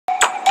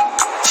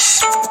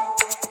Oh,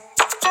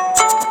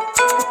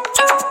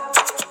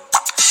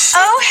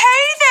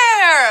 hey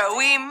there!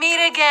 We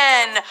meet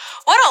again.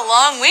 What a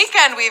long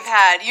weekend we've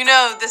had. You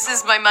know, this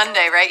is my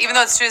Monday, right? Even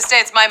though it's Tuesday,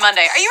 it's my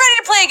Monday. Are you ready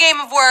to play a game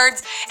of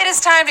words? It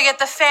is time to get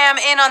the fam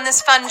in on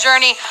this fun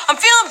journey. I'm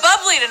feeling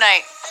bubbly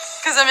tonight.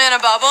 Because I'm in a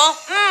bubble.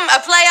 A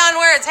play on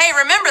words. Hey,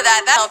 remember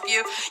that. That'll help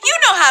you. You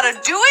know how to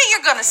do it.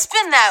 You're going to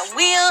spin that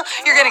wheel.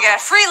 You're going to get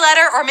a free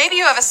letter, or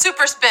maybe you have a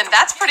super spin.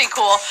 That's pretty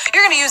cool.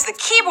 You're going to use the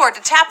keyboard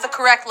to tap the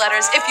correct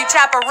letters. If you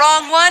tap a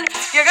wrong one,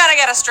 you're going to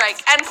get a strike.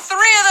 And 3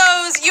 of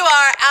those, you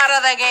are out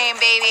of the game,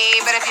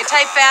 baby. But if you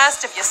type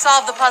fast, if you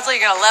solve the puzzle,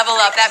 you're going to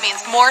level up. That means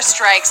more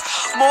strikes,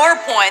 more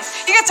points.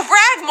 You get to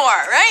brag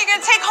more, right? You're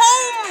going to take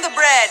home the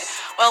bread.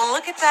 Well,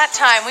 look at that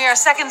time. We are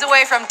seconds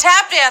away from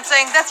tap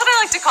dancing. That's what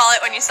I like to call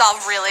it when you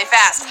solve really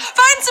fast.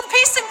 Find some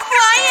peace and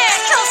quiet.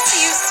 I'll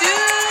see you soon.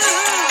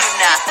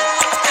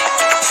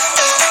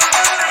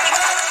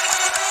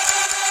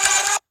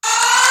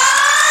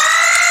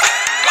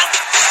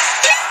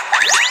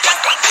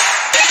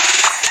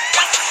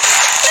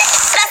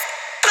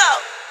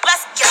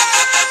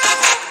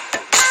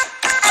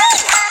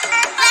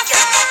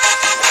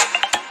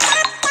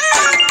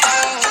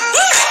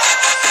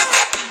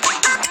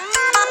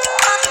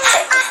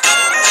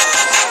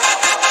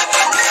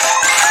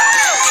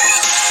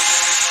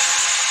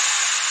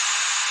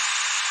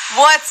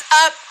 What's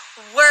up,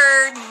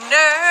 word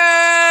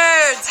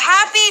nerds?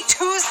 Happy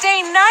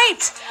Tuesday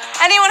night!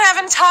 Anyone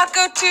having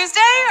Taco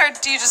Tuesday, or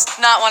do you just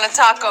not want to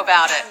talk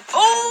about it?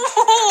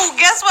 Oh,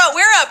 guess what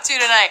we're up to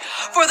tonight?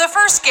 For the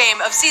first game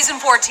of Season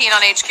 14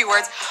 on HQ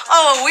Words,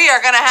 we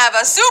are going to have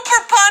a super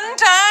fun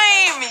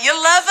time! You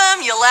love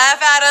them, you laugh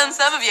at them,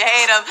 some of you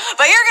hate them,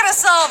 but you're going to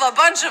solve a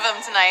bunch of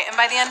them tonight, and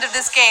by the end of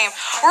this game,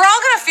 we're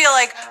all going to feel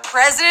like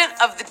president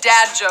of the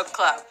Dad Joke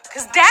Club.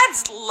 Because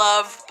dads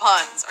love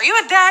puns. Are you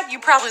a dad? You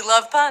probably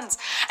love puns.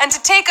 And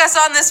to take us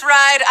on this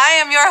ride,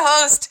 I am your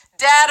host,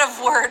 Dad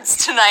of Words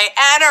tonight,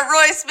 Anna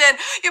Roisman.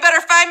 You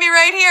better find me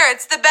right here.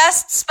 It's the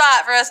best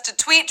spot for us to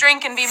tweet,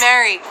 drink, and be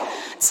merry.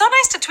 It's so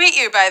nice to tweet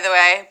you, by the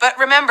way. But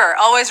remember,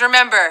 always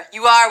remember,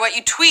 you are what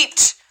you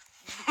tweet.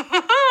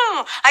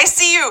 I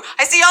see you.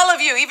 I see all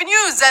of you, even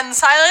you, Zen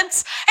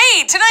Silence.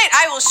 Hey, tonight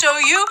I will show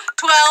you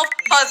 12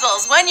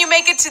 puzzles. When you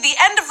make it to the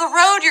end of the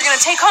road, you're going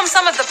to take home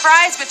some of the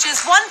prize, which is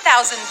 $1,000.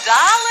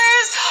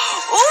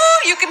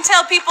 Ooh, you can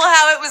tell people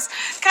how it was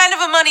kind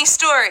of a money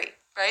story.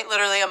 Right?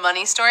 Literally a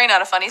money story,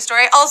 not a funny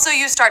story. Also,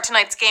 you start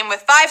tonight's game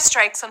with 5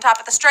 strikes on top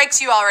of the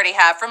strikes you already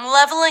have from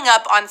leveling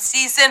up on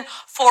Season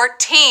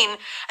 14.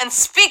 And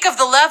speak of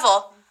the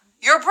level,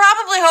 you're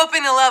probably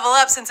hoping to level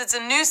up since it's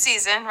a new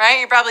season, right?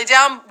 You're probably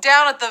down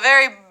at the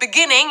very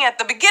beginning, of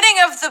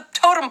the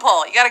totem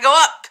pole. You gotta go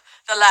up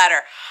the ladder.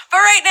 But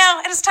right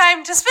now, it is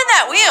time to spin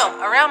that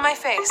wheel around my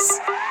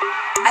face.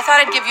 I thought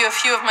I'd give you a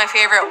few of my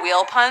favorite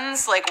wheel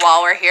puns,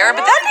 while we're here,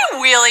 but that'd be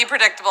really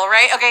predictable,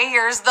 right? Okay,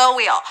 here's the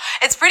wheel.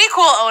 It's pretty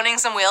cool owning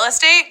some wheel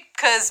estate,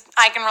 because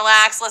I can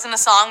relax, listen to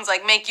songs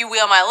like Make You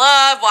Wheel My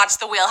Love, watch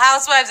The Wheel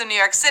Housewives in New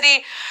York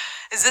City.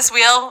 Is this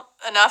wheel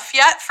enough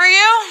yet for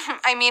you?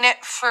 I mean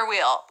it for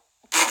wheel.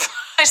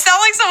 I sound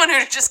like someone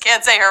who just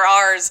can't say her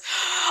R's.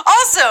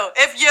 Also,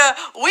 if you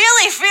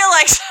really feel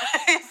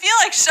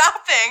like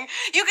shopping,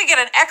 you could get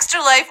an extra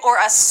life or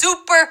a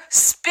super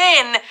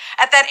spin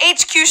at that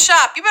HQ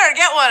shop. You better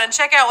get one and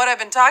check out what I've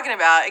been talking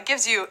about. It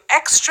gives you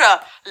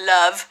extra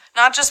love,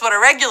 not just what a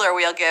regular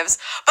wheel gives.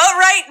 But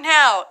right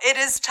now, it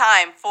is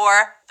time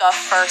for the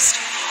first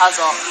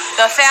puzzle.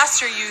 The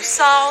faster you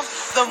solve,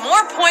 the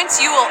more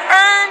points you will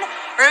earn.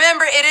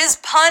 Remember, it is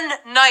pun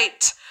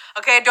night.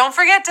 Okay, don't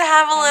forget to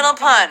have a little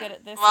pun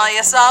while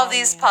you solve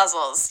these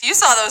puzzles. You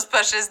saw those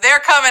pushes.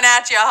 They're coming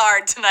at you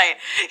hard tonight.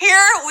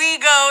 Here we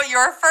go.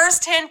 Your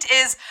first hint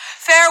is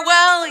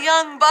farewell,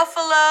 young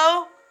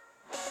buffalo.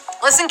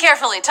 Listen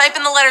carefully. Type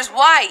in the letters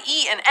Y,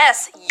 E, and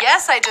S.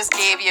 Yes, I just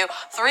gave you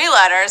 3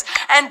 letters.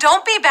 And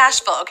don't be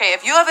bashful, okay?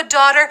 If you have a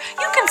daughter,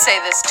 you can say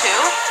this too.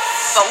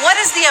 But what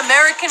is the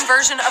American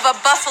version of a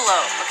buffalo?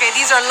 Okay,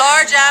 these are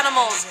large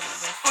animals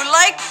who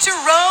like to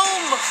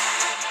roam.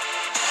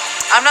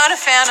 I'm not a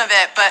fan of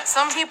it, but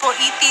some people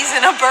eat these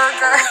in a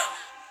burger.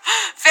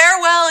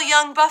 Farewell,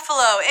 young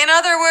buffalo. In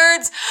other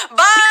words,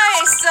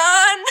 bye,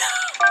 son.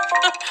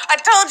 I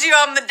told you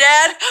I'm the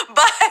dad.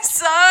 Bye,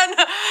 son.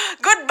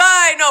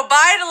 Goodbye. No,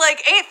 bye to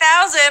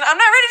 8,000. I'm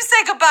not ready to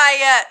say goodbye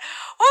yet.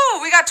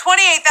 Woo, we got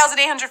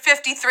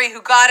 28,853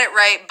 who got it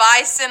right.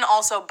 Bison,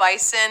 also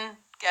bison.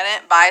 Get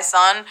it? Bye,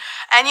 son.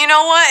 And you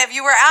know what? If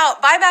you were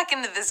out, buy back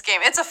into this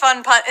game. It's a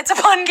fun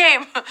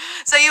game.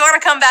 So you want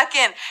to come back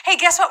in. Hey,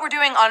 guess what we're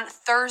doing on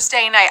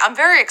Thursday night? I'm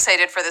very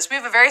excited for this. We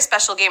have a very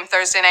special game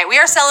Thursday night. We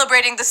are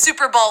celebrating the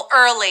Super Bowl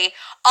early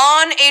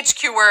on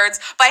HQ Words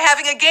by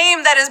having a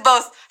game that is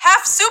both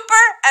half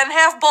super and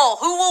half bowl.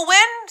 Who will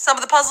win? Some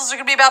of the puzzles are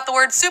going to be about the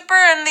word super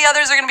and the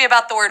others are going to be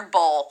about the word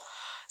bowl.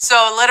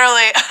 So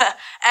literally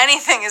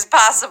anything is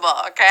possible.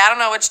 Okay, I don't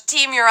know which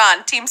team you're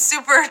on. Team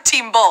super,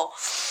 team bowl.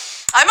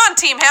 I'm on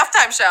Team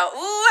Halftime Show.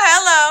 Ooh,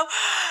 hello.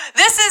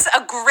 This is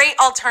a great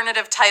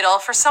alternative title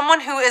for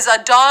someone who is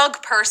a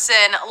dog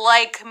person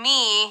like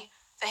me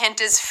The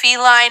hint is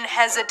feline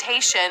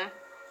hesitation.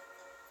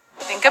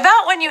 Think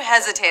about when you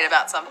hesitate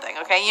about something,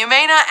 okay? You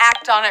may not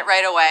act on it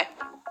right away.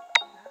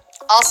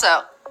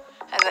 Also,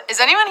 is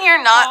anyone here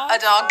not a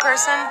dog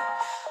person?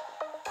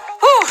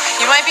 Whew,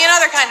 you might be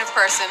another kind of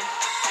person.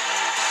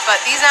 But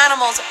these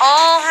animals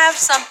all have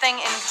something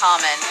in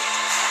common.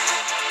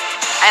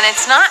 And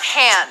it's not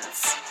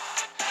hands.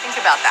 Think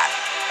about that.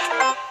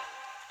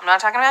 I'm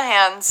not talking about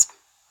hands,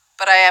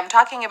 but I am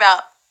talking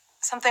about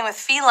something with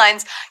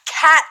felines.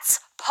 Cat's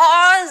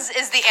paws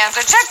is the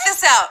answer. Check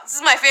this out. This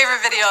is my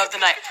favorite video of the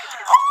night.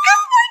 Oh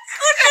my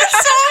goodness.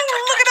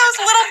 Look at those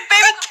little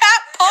baby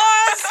cat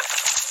paws.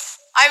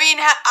 I mean,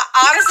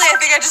 honestly, I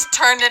think I just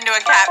turned into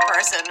a cat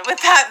person with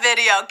that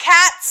video.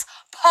 Cat's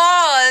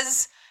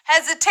paws,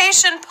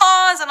 hesitation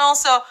pause, and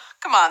also,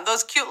 come on,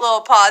 those cute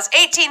little paws.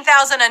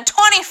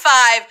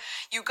 18,025.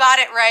 You got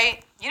it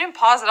right. You didn't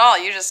pause at all.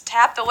 You just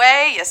tapped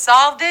away. You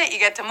solved it. You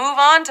get to move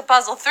on to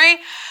puzzle 3.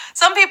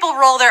 Some people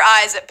roll their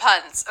eyes at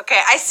puns.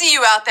 Okay, I see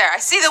you out there. I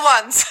see the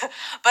ones.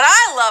 But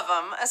I love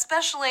them,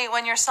 especially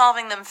when you're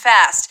solving them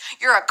fast.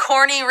 You're a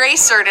corny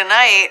racer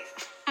tonight.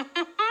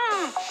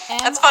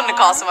 That's fun to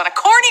call someone a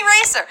corny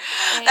racer.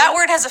 That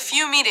word has a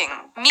few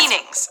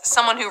meanings.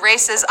 Someone who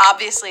races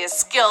obviously is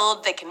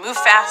skilled. They can move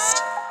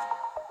fast.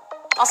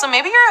 Also,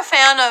 maybe you're a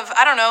fan of,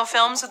 I don't know,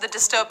 films with a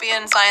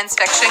dystopian science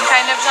fiction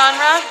kind of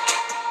genre.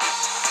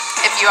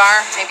 If you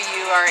are, maybe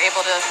you are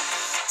able to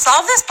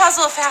solve this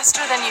puzzle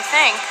faster than you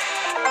think.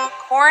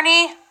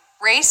 Corny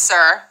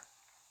racer.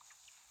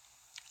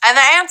 And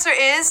the answer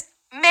is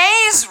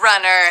Maze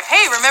Runner.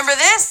 Hey, remember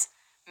this?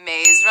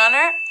 Maze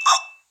Runner.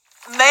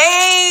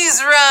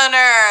 Maze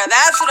Runner.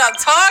 That's what I'm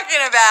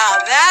talking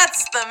about.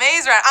 That's the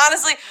Maze Runner.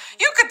 Honestly,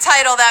 you could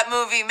title that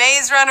movie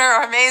Maze Runner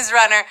or Maze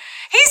Runner.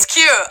 He's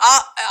cute.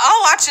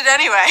 I'll watch it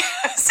anyway.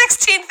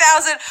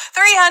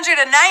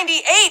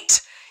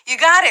 16,398. You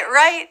got it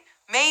right.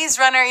 Maze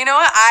Runner. You know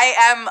what? I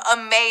am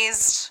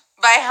amazed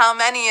by how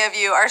many of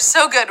you are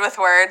so good with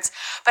words.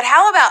 But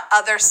how about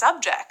other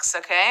subjects,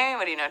 okay?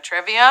 What do you know,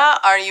 trivia?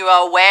 Are you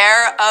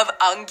aware of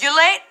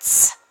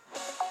ungulates?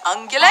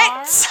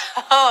 Ungulates?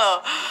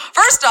 Oh.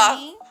 First off,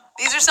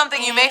 these are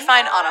something you may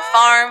find on a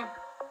farm,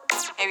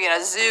 maybe in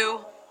a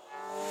zoo.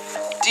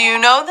 Do you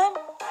know them?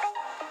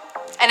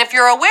 And if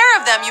you're aware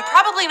of them, you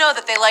probably know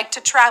that they like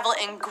to travel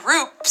in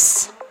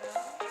groups.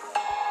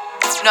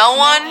 No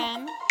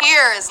one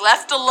here is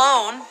left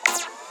alone.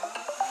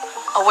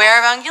 Aware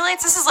of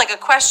ungulates? This is like a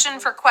question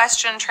for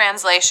question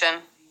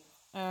translation.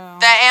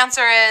 The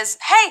answer is,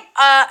 hey,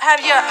 have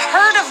you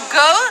heard of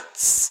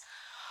goats?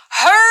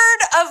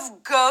 Herd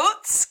of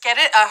goats. Get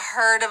it? A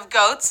herd of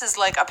goats is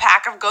like a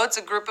pack of goats,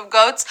 a group of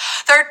goats.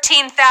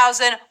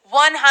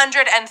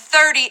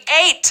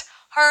 13,138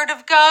 herd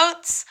of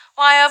goats.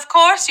 Why, of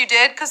course you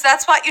did, because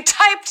that's what you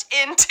typed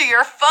into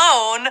your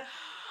phone.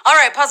 All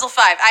right, puzzle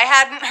 5. I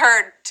hadn't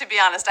heard, to be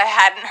honest, I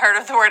hadn't heard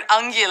of the word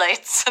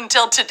ungulates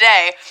until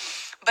today.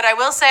 But I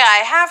will say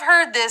I have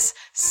heard this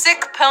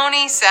sick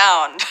pony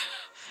sound.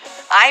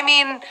 I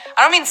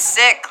don't mean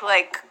sick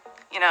like,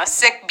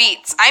 sick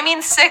beats. I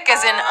mean sick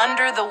as in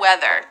under the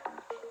weather.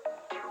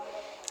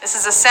 This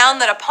is a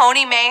sound that a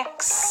pony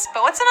makes.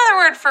 But what's another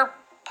word for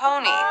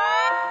pony?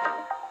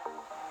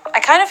 I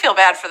kind of feel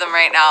bad for them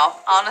right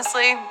now,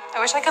 honestly. I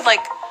wish I could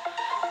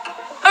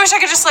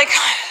just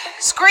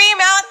scream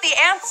out the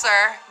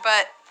answer,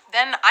 but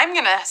then I'm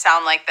gonna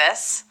sound like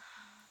this.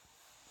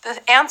 The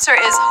answer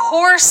is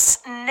horse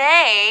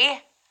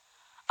neigh.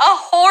 A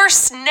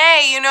horse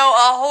neigh,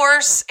 a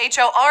horse,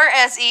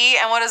 H-O-R-S-E,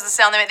 and what is the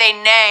sound they make? They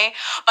neigh,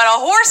 but a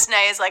horse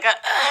neigh is like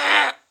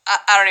I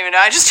don't even know.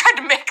 I just tried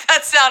to make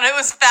that sound. It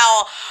was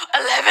foul.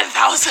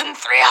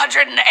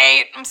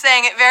 11,308. I'm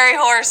saying it very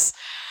hoarse,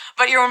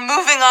 but you're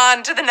moving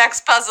on to the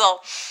next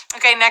puzzle.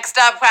 Okay, next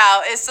up,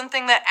 wow, is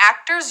something that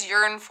actors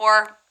yearn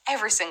for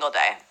every single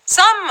day.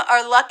 Some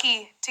are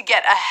lucky to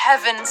get a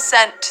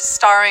heaven-sent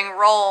starring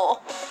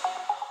role.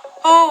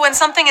 Oh, when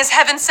something is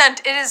heaven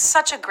sent, it is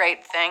such a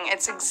great thing.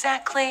 It's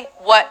exactly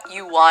what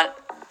you want.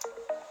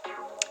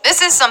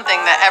 This is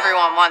something that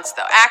everyone wants,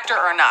 though, actor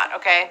or not,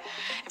 okay?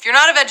 If you're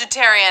not a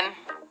vegetarian,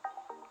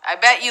 I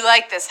bet you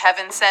like this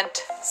heaven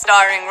sent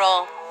starring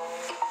role.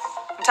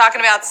 I'm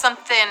talking about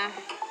something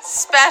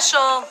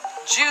special,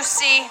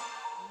 juicy.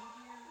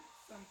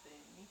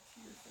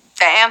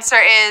 The answer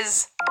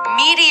is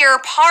meteor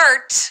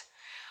part.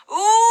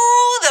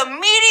 Ooh, the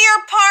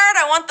meteor part.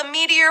 I want the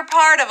meteor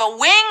part of a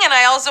wing, and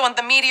I also want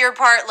the meteor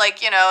part,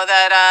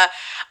 that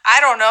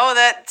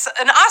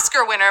an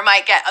Oscar winner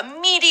might get. A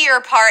meteor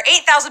part.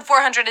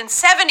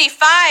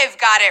 8,475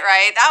 got it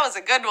right. That was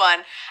a good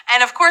one.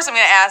 And of course, I'm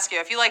going to ask you,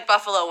 if you like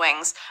buffalo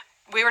wings,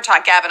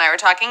 Gab and I were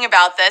talking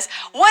about this.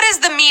 What is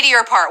the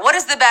meteor part? What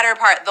is the better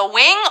part, the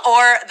wing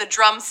or the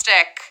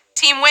drumstick?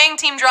 Team wing,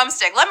 team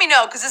drumstick. Let me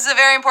know, because this is a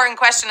very important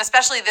question,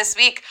 especially this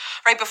week,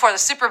 right before the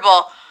Super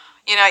Bowl.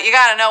 You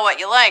got to know what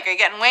you like. Are you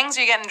getting wings or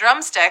are you getting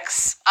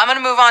drumsticks? I'm going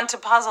to move on to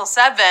puzzle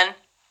 7.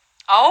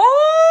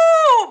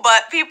 Oh,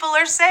 but people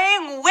are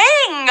saying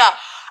wing.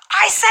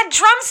 I said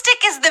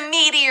drumstick is the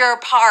meatier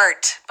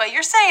part, but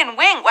you're saying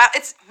wing. Wow,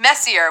 it's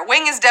messier.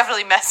 Wing is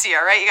definitely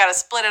messier, right? You got to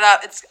split it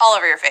up. It's all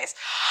over your face.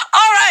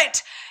 All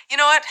right. You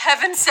know what?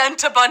 Heaven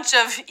sent a bunch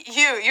of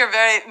you're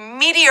very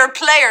meatier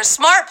players,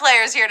 smart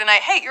players here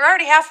tonight. Hey, you're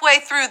already halfway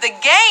through the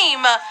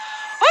game.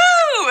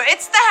 Woo!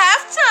 It's the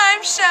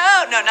halftime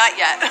show. No, not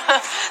yet.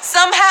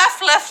 Some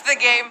half left the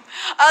game.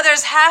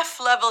 Others half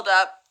leveled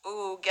up.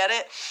 Ooh, get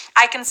it?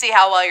 I can see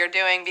how well you're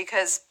doing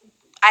because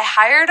I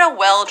hired a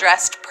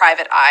well-dressed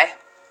private eye.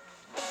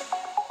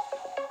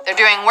 They're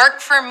doing work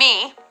for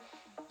me.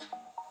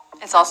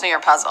 It's also your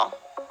puzzle.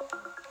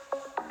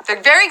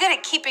 They're very good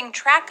at keeping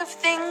track of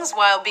things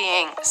while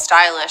being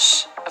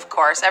stylish, of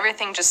course.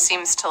 Everything just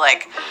seems to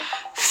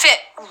fit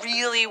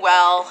really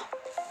well.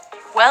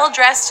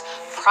 Well-dressed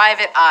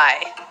private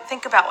eye.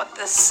 Think about what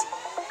this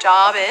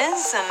job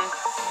is, and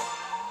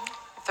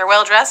if they're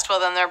well-dressed, well,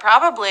 then they're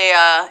probably,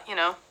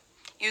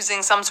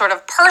 using some sort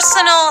of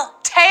personal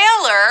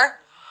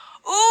tailor.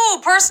 Ooh,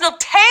 personal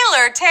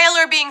tailor.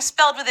 Tailor being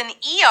spelled with an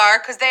ER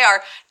because they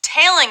are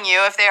tailing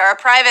you. If they are a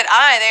private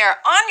eye, they are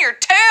on your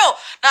tail.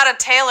 Not a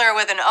tailor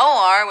with an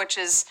OR, which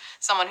is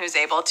someone who's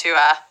able to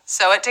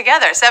sew it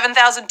together.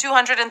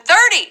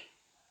 7,230.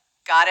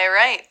 Got it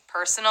right.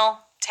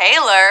 Personal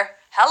tailor.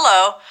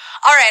 Hello.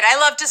 All right, I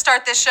love to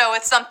start this show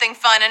with something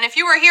fun. And if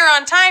you were here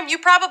on time, you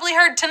probably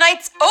heard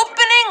tonight's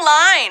opening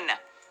line.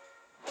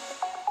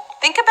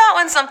 Think about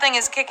when something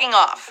is kicking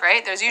off,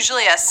 right? There's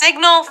usually a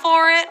signal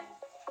for it.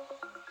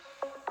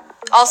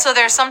 Also,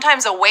 there's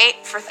sometimes a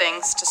wait for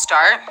things to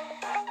start.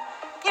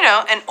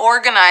 An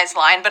organized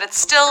line, but it's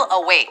still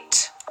a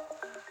wait.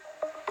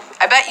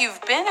 I bet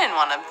you've been in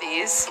one of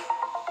these.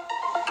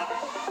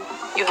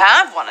 You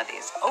have one of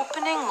these.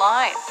 Opening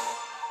line.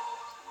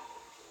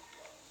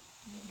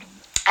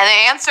 And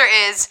the answer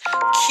is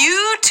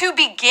cue to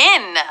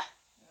begin.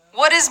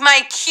 What is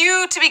my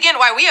cue to begin?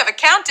 Why, we have a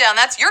countdown.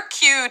 That's your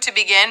cue to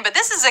begin. But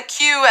this is a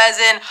cue as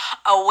in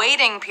a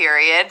waiting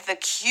period. The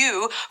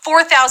cue,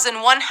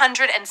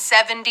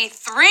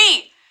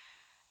 4,173.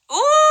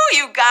 Ooh,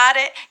 you got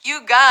it.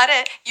 You got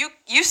it. You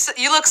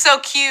look so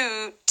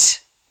cute.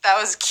 That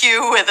was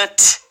cue with a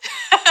T.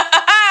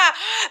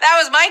 That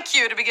was my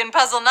cue to begin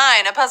Puzzle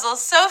 9. A puzzle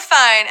so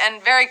fine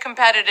and very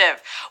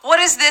competitive. What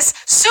is this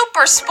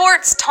super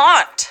sports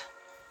taunt?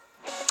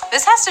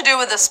 This has to do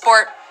with a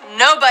sport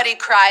nobody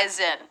cries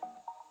in.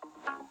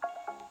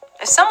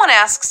 If someone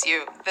asks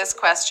you this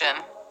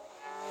question,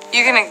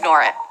 you can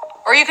ignore it.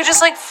 Or you could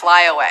just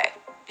fly away.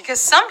 Because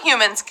some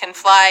humans can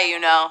fly,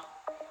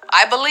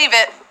 I believe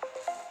it.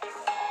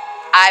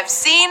 I've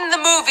seen the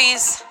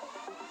movies.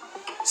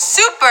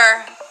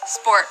 Super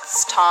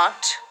sports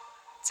taunt.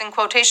 It's in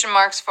quotation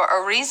marks for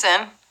a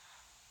reason.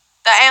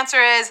 The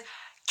answer is,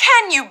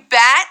 can you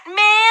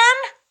Batman?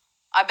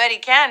 I bet he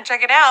can.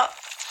 Check it out.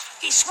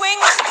 He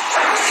swings.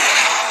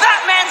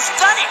 Batman's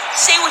done it.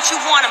 Say what you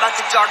want about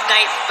the Dark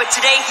Knight, but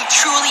today he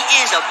truly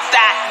is a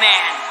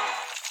Batman.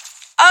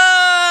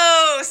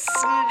 Oh,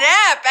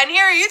 snap. And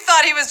here you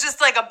thought he was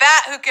just like a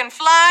bat who can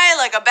fly,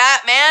 like a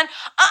Batman.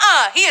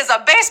 He is a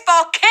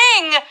baseball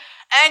king.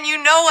 And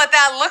you know what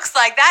that looks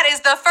like. That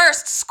is the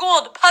first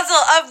schooled puzzle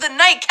of the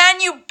night.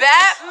 Can you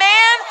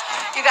Batman?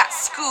 You got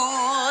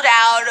schooled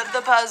out of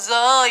the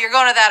puzzle. You're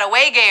going to that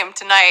away game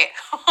tonight.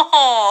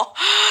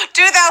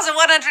 2,138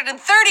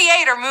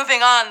 are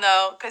moving on,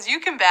 though, because you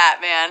can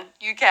Batman.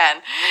 You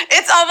can.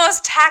 It's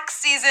almost tax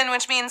season,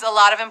 which means a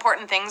lot of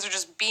important things are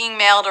just being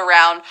mailed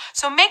around.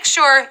 So make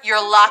sure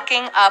you're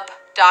locking up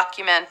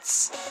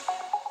documents.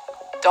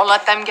 Don't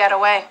let them get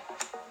away.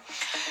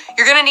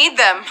 You're going to need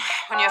them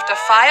when you have to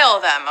file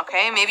them,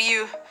 okay? Maybe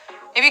you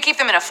keep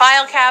them in a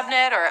file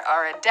cabinet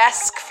or a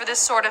desk for this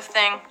sort of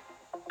thing.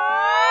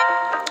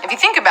 If you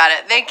think about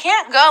it, they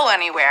can't go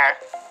anywhere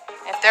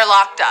if they're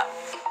locked up.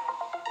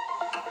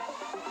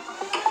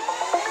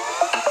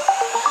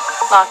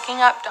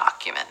 Locking up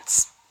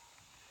documents.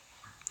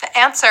 The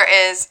answer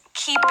is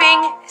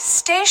keeping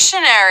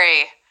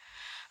stationery.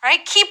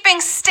 Right?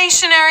 Keeping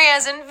stationery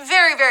as in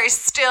very, very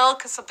still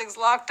because something's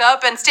locked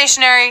up. And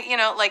stationery,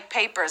 like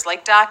papers,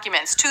 like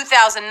documents.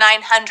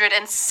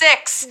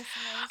 2,906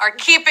 are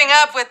keeping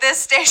up with this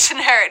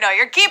stationery. No,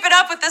 you're keeping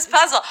up with this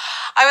puzzle.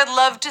 I would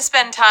love to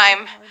spend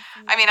time.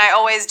 I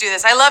always do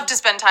this. I love to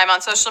spend time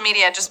on social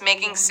media just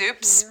making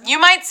soups. You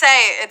might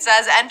say it's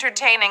as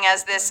entertaining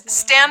as this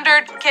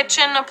standard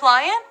kitchen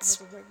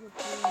appliance.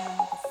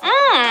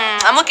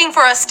 I'm looking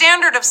for a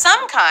standard of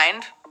some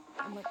kind.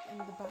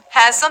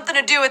 Has something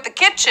to do with the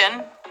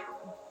kitchen.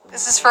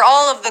 This is for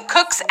all of the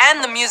cooks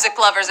and the music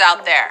lovers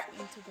out there.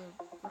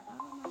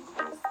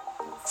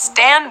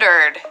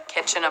 Standard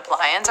kitchen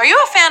appliance. Are you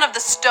a fan of the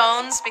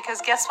Stones?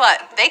 Because guess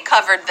what? They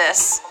covered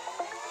this.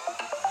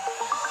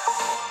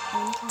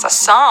 It's a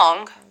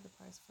song.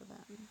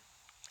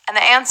 And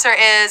the answer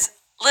is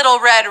Little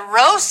Red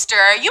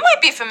Rooster. You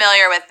might be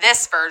familiar with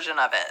this version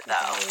of it, though.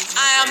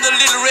 I am the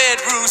Little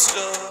Red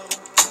Rooster.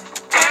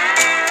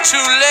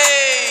 Too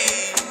late.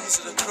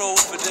 The crow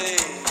for day.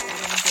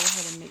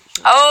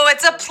 Oh,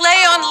 it's a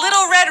play on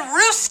Little Red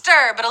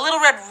Rooster, but a Little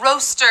Red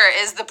Roaster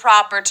is the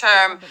proper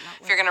term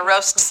if you're going to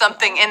roast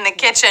something in the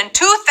kitchen.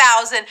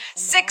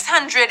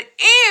 2,600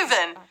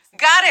 even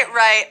got it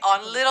right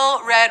on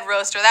Little Red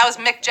Roaster. That was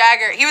Mick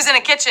Jagger. He was in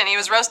a kitchen. He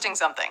was roasting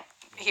something.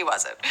 He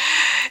wasn't.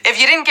 If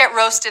you didn't get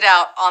roasted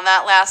out on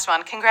that last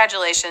one,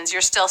 congratulations.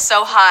 You're still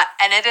so hot,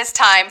 and it is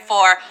time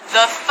for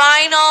the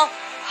final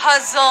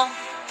puzzle.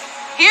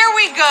 Here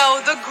we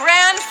go, the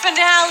grand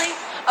finale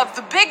of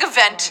the big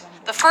event,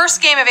 the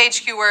first game of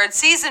HQ Words,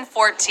 Season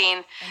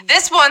 14.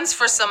 This one's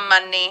for some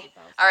money.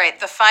 All right,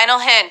 the final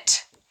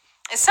hint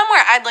is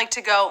somewhere I'd like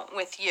to go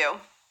with you,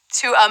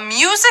 to a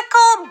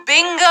musical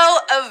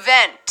bingo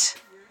event.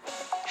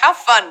 How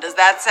fun does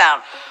that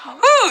sound?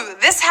 Whew,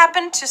 this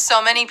happened to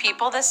so many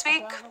people this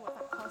week.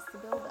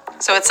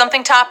 So it's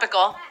something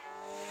topical.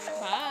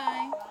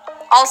 Bye.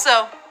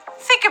 Also,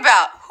 think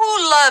about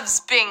who loves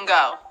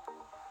bingo.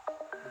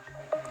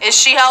 Is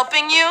she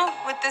helping you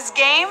with this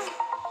game?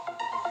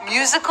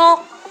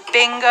 Musical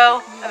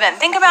bingo event.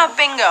 Think about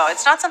bingo.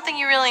 It's not something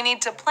you really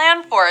need to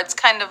plan for. It's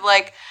kind of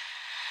like,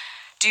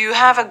 do you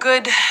have a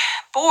good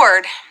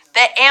board?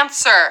 The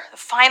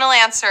final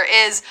answer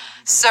is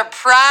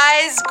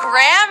surprise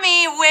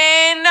Grammy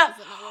win.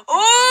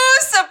 Ooh,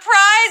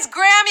 surprise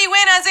Grammy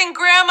win, as in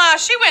grandma.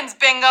 She wins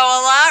bingo a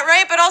lot,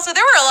 right? But also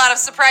there were a lot of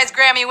surprise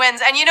Grammy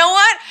wins. And you know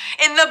what?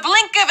 In the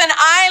blink of an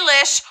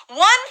eyelash,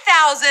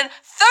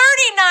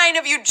 1,039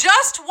 of you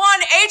just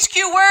won HQ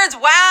Words.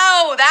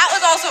 Wow, that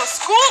was also a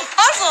school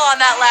puzzle on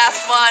that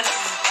last one.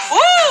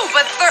 Woo,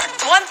 but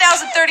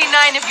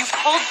 1,039 of you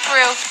pulled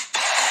through.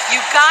 You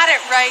got it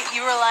right.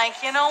 You were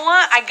like, you know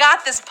what? I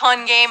got this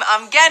pun game.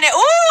 I'm getting it.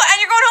 Ooh, and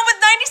you're going home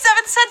with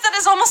 97 cents. That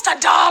is almost $1.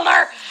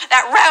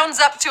 That rounds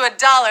up to $1.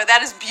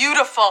 That is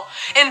beautiful.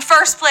 In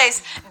first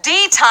place,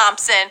 D.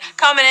 Thompson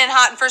coming in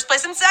hot in first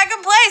place. In second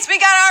place, we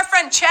got our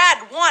friend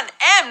Chad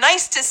 1M.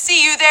 Nice to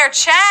see you there,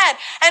 Chad.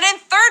 And in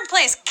third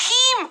place,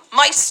 Keem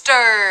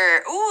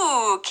Meister.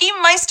 Ooh, Keem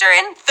Meister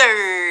in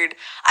third.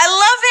 I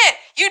love it.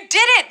 You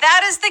did it.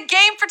 That is the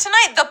game for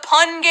tonight. The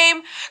pun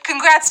game.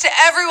 Congrats to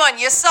everyone.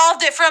 You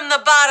solved it from the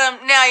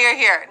bottom. Now you're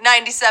here.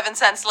 97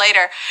 cents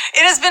later.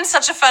 It has been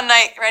such a fun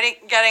night, ready?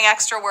 Getting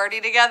extra wordy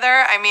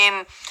together. I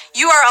mean,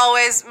 you are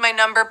always my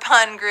number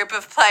pun group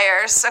of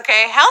players,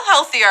 okay? How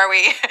healthy are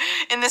we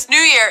in this new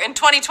year, in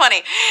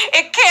 2020?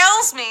 It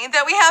kills me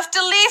that we have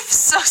to leave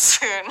so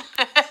soon.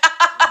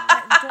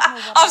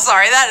 I'm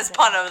sorry, that is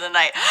pun of the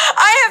night.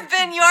 I have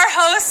been your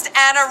host,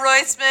 Anna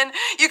Roisman.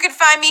 You can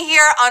find me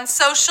here on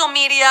social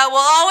media. We'll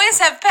always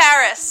have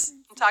Paris.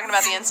 I'm talking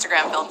about the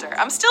Instagram filter.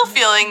 I'm still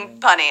feeling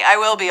punny. I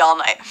will be all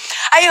night.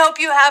 I hope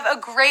you have a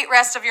great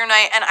rest of your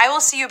night, and I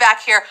will see you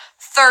back here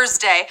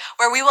Thursday,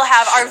 where we will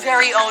have our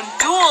very own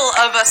duel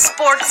of a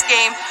sports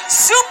game,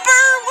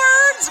 Super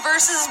Words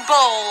versus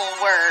Bowl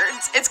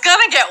Words. It's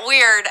gonna get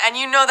weird, and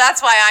you know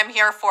that's why I'm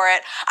here for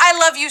it. I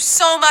love you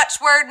so much,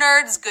 word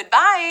nerds.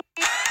 Goodbye.